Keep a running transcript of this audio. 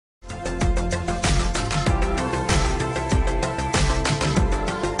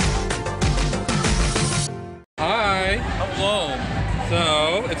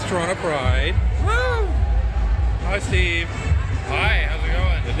Toronto Pride. Woo! Hi, Steve. Hi, how's it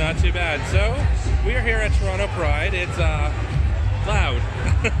going? Not too bad. So, we are here at Toronto Pride. It's loud.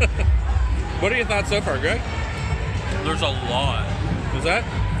 What are your thoughts so far, Greg? There's a lot. Was that?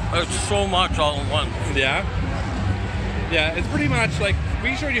 It's so much all at once. Yeah. Yeah, it's pretty much like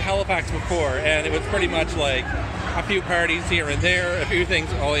we showed you Halifax before, and it was pretty much like a few parties here and there, a few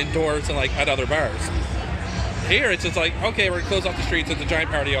things all indoors and like at other bars. Here, it's just like, okay, we're gonna close off the streets. It's a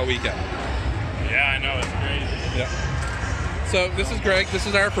giant party all weekend. Yeah, I know, it's crazy. Yeah. So this is Greg. This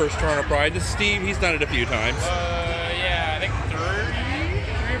is our first Toronto Pride. This is Steve. He's done it a few times. Yeah, I think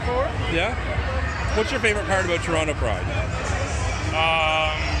three or four. Yeah. What's your favorite part about Toronto Pride?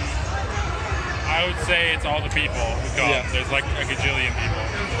 I would say it's all the people who come. Yeah. There's like a gajillion people.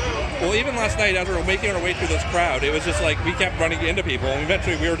 Well, even last night, as we were making our way through this crowd, it was just like we kept running into people, and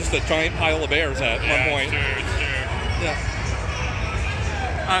eventually we were just a giant pile of bears at one point. It's true. Yeah.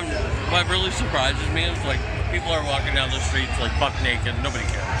 What really surprises me is like people are walking down the streets like buck naked. Nobody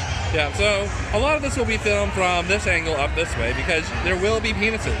cares. Yeah. So a lot of this will be filmed from this angle up this way because there will be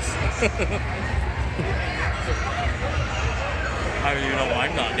penises. How do you know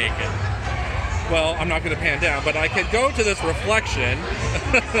I'm not naked? Well, I'm not going to pan down, but I could go to this reflection,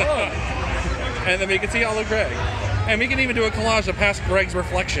 and then we can see all of Greg. And we can even do a collage of past Greg's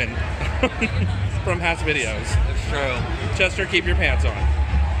reflection from past videos. It's true. Chester, keep your pants on.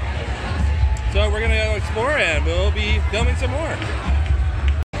 So we're going to go explore, and we'll be filming some more.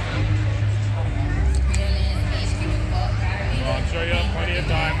 Well, I'm sure you have plenty of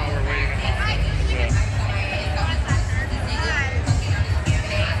time while we're waiting in line. Yeah.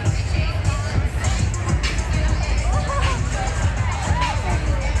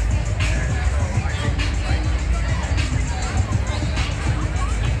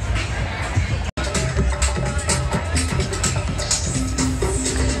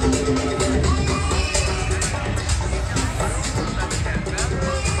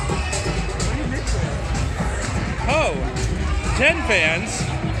 Gen fans,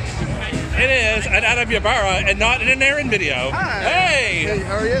 it is an Adam Ybarra and not in an Aaron video. Hi. Hey! Hey,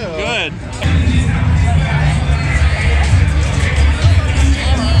 how are you? Good.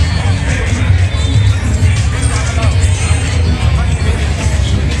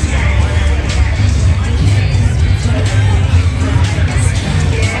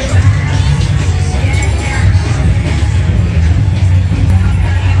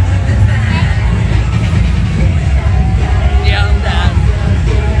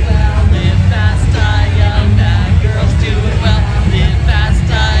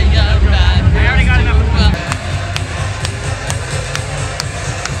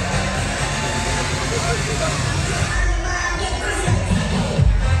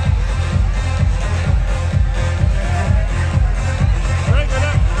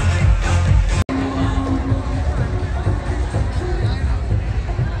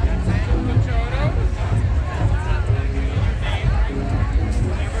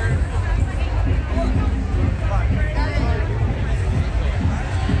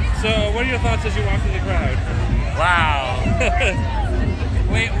 What are your thoughts as you walk through the crowd? Wow.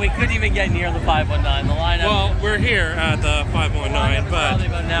 we couldn't even get near the 519. The lineup. Well, we're here at the 519, but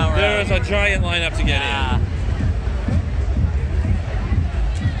there's a giant lineup to get in.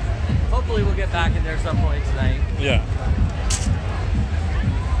 Hopefully we'll get back in there some point tonight. Yeah.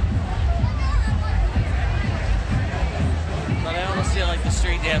 But I almost feel like the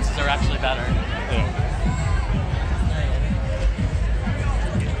street dances are actually better. Yeah.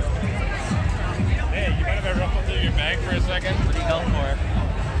 Hey, you might have ruffled through your bag for a second. What are you going for?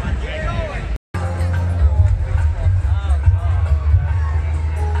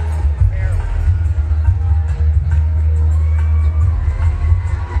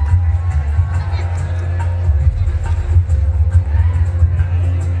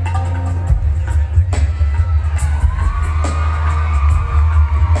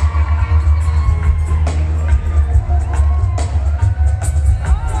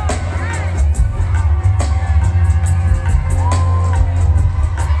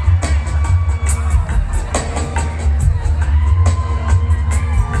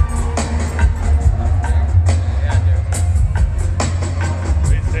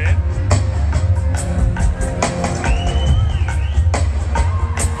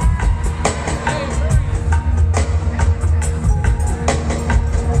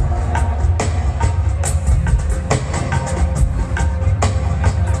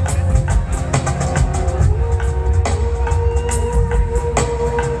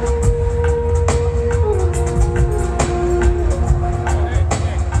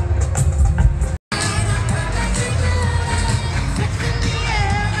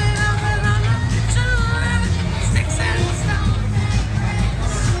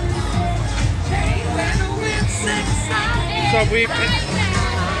 So we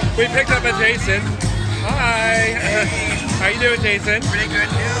picked up a Jason. Hi. How you doing, Jason? Pretty good,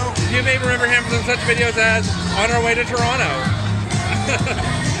 too. You may remember him from such videos as On Our Way to Toronto,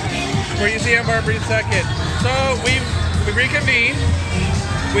 where you see him for a brief second. So we reconvened.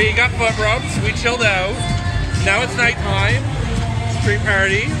 We got foot rubs. We chilled out. Now it's nighttime. Street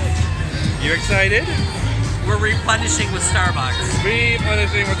party. You excited? We're replenishing with Starbucks.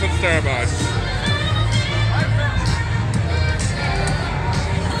 Replenishing with some Starbucks.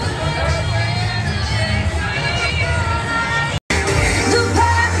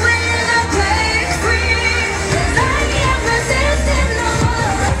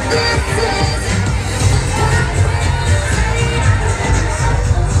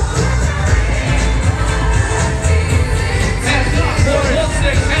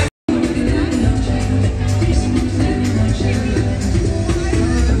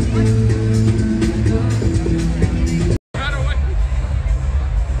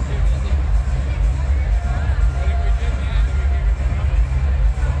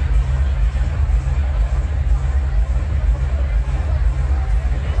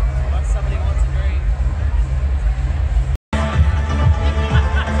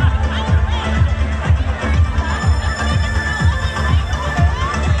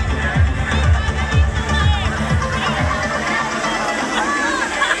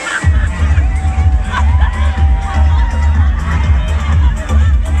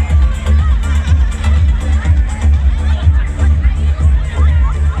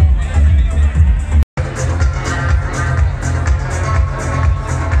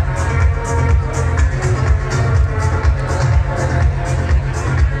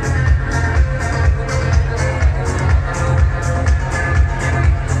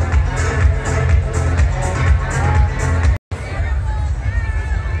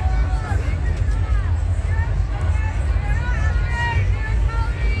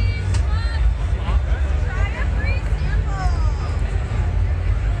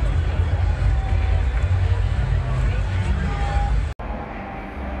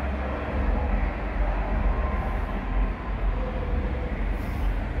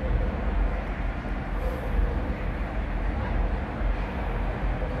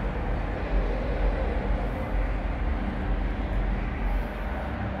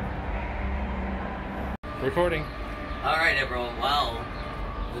 Recording. All right, everyone. Well,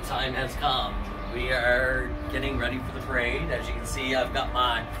 the time has come. We are getting ready for the parade. As you can see, I've got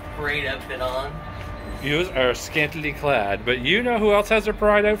my parade outfit on. You are scantily clad, but you know who else has their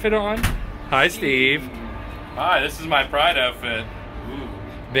pride outfit on? Hi, Steve. Hi, this is my pride outfit. Ooh.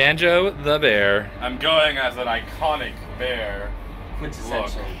 Banjo the Bear. I'm going as an iconic bear.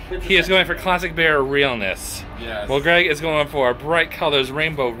 Quintessential. He is going for classic bear realness. Yes. Well, Greg is going for bright colors,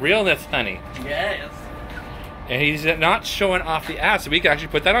 rainbow realness, honey. Yes. And he's not showing off the ass, so we can actually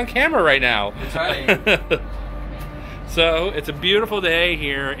put that on camera right now. That's right. So, it's a beautiful day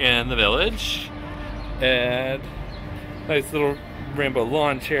here in the village. And nice little rainbow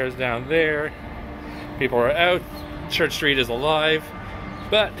lawn chairs down there. People are out. Church Street is alive.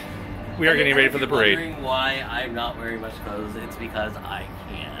 But we are getting ready for the parade. Wondering why I'm not wearing much clothes? It's because I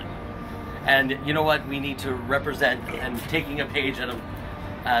can. And you know what? We need to represent, and taking a page out of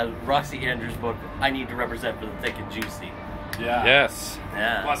Roxy Andrews' book, I need to represent for the thick and juicy. Yeah. Yes.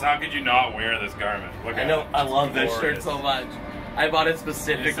 Yeah. Plus, how could you not wear this garment? Look at I know. it. I love this Glorious. shirt so much. I bought it It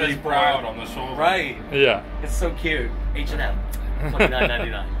specifically says for proud on the shoulder. Right. Yeah. It's so cute. H&M.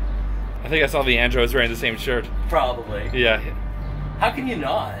 $29.99. I think I saw the Andros wearing the same shirt. Probably. Yeah. How can you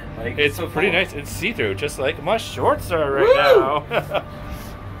not? Like, It's so pretty cool. nice. It's see-through, just like my shorts are right Woo! now.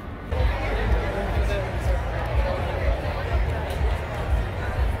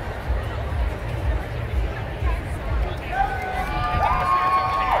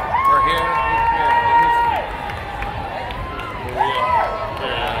 We're here.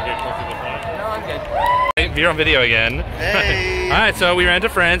 No, I'm good. You're on video again. Hey. All right, so we ran into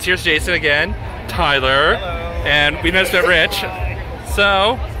friends. Here's Jason again, Tyler, and we met Rich.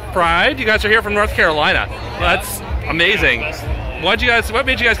 So, Pride, you guys are here from North Carolina. That's amazing. What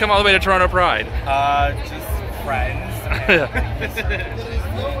made you guys come all the way to Toronto Pride? Just friends.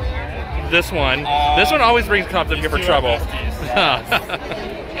 This one always brings cops up here for trouble.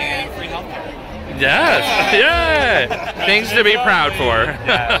 And free healthcare. Yes, yeah, things to be proud for.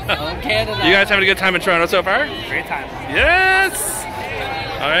 Canada. You guys having a good time in Toronto so far? Great time. Yes!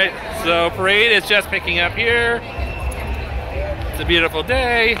 Alright, so parade is just picking up here. It's a beautiful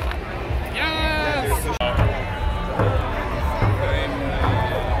day. Yes!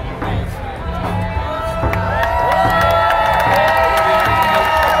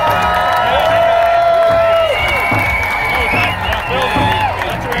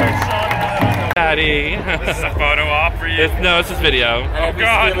 This is a photo op for you. No, it's just video. And if he's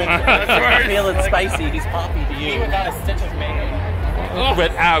God. feeling, That's worse. feeling spicy, he's poppy to you. Without a stitch of makeup.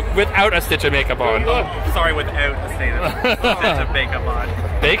 Without a stitch of makeup on. Sorry, without a stitch of makeup on.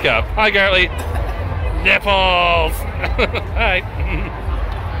 Makeup. Hi, Gartley. Nipples. Hi.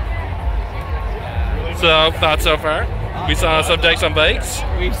 So, thoughts so far? We saw some dykes on bikes.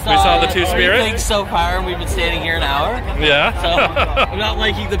 We saw the Two Spirit. everything so far, and we've been standing here an hour. Yeah. So I'm not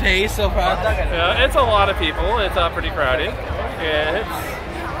liking the pace so far. Yeah, it's a lot of people. It's pretty crowded. Yeah.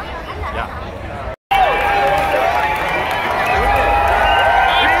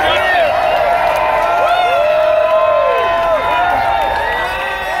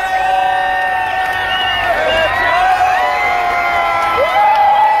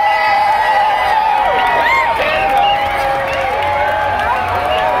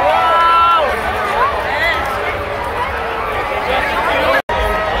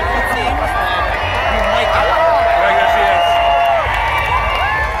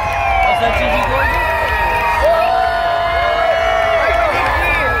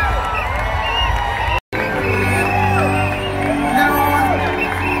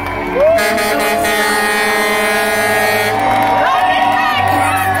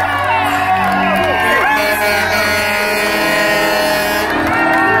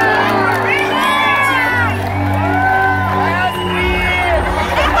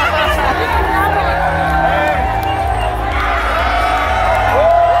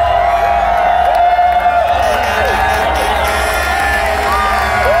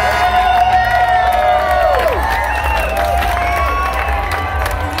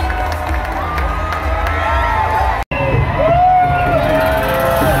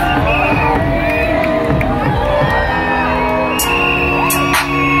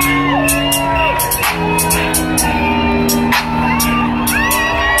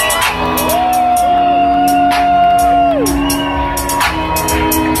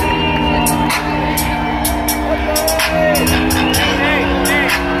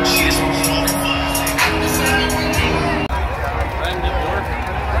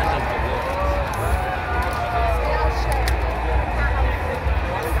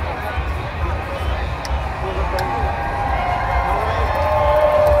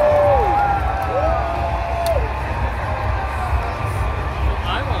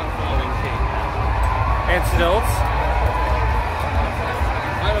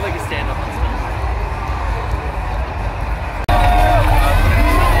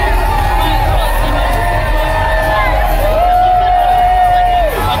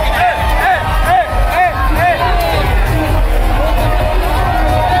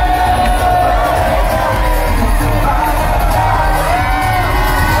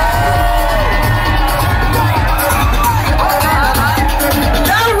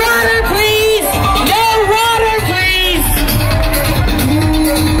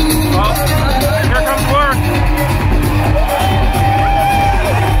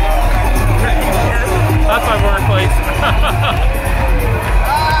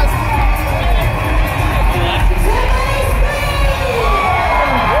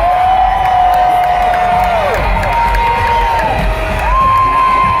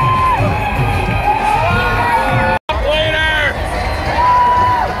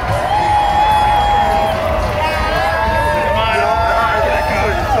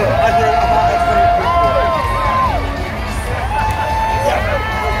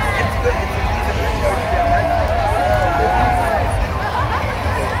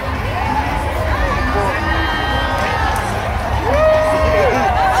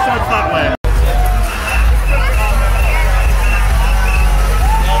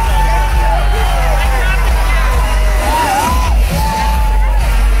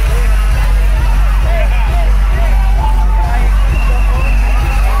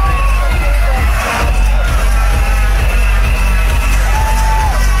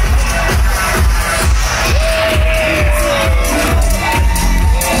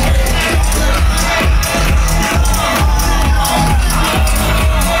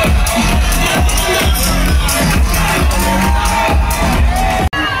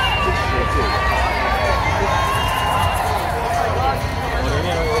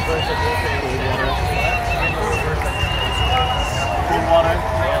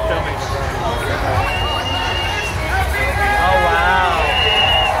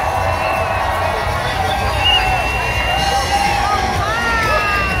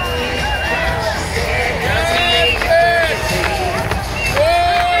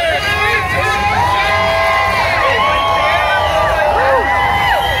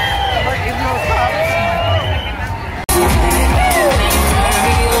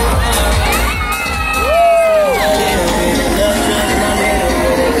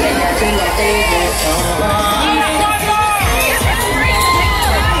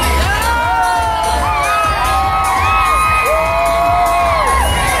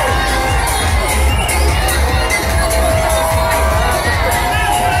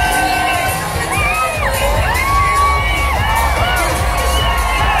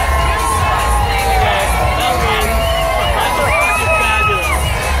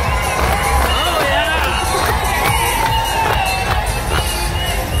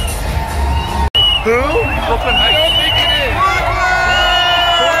 Brooklyn Heights. I don't think it is.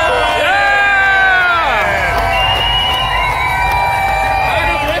 How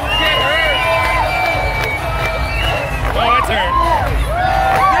does this get hurt? Oh, it's hurt.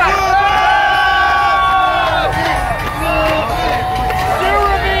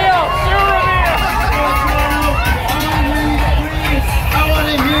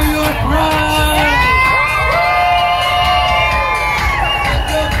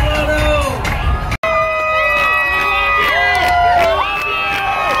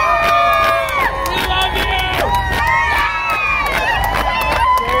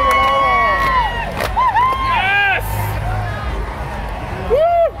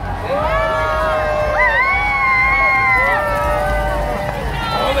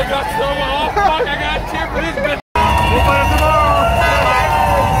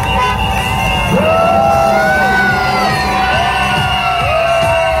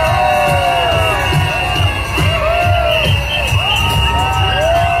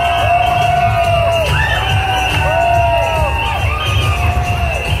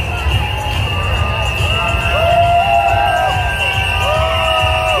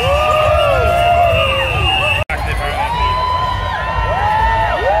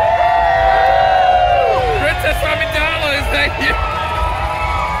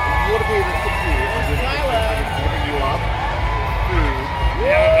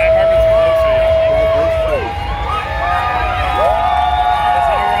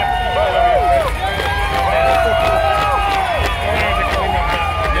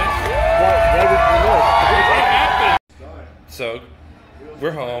 So,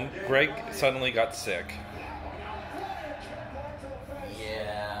 we're home. Greg suddenly got sick.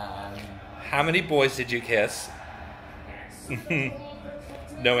 Yeah. How many boys did you kiss?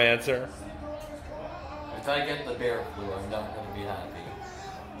 No answer. If I get the bear flu, I'm not going to be happy.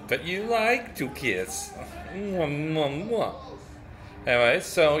 But you like to kiss. Mwah, mwah, mwah. Anyway,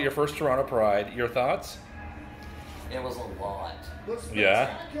 so your first Toronto Pride. Your thoughts? It was a lot.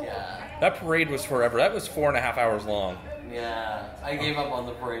 Yeah. Yeah. That parade was forever. That was 4.5 hours long. Yeah. I gave up on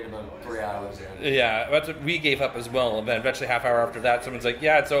the parade about 3 hours in. Yeah, that's what we gave up as well. And then eventually, half hour after that, someone's like,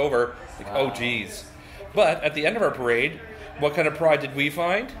 "Yeah, it's over." Like, Wow. oh, geez. But at the end of our parade, what kind of pride did we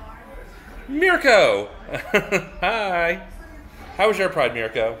find? Mirko. Hi. How was your pride,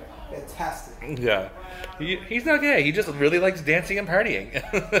 Mirko? Fantastic. Yeah. He's not gay. He just really likes dancing and partying.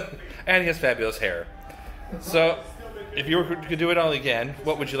 And he has fabulous hair. So, if you were to do it all again,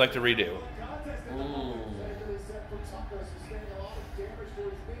 what would you like to redo?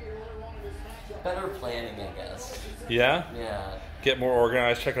 Better planning, I guess. Yeah? Yeah. Get more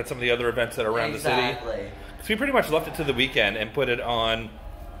organized, check out some of the other events that are around the city. Exactly. So we pretty much left it to the weekend and put it all at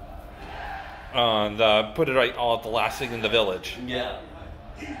the last thing in the village. Yeah.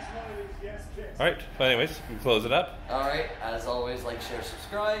 All right. But anyways, we close it up. Alright, as always, like, share,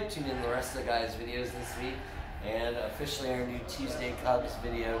 subscribe. Tune in to the rest of the guys' videos this week. And officially our new Tuesday Cubs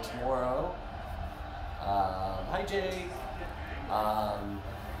video tomorrow. Hi, Jake.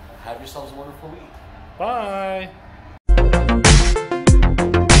 Have yourselves a wonderful week. Bye.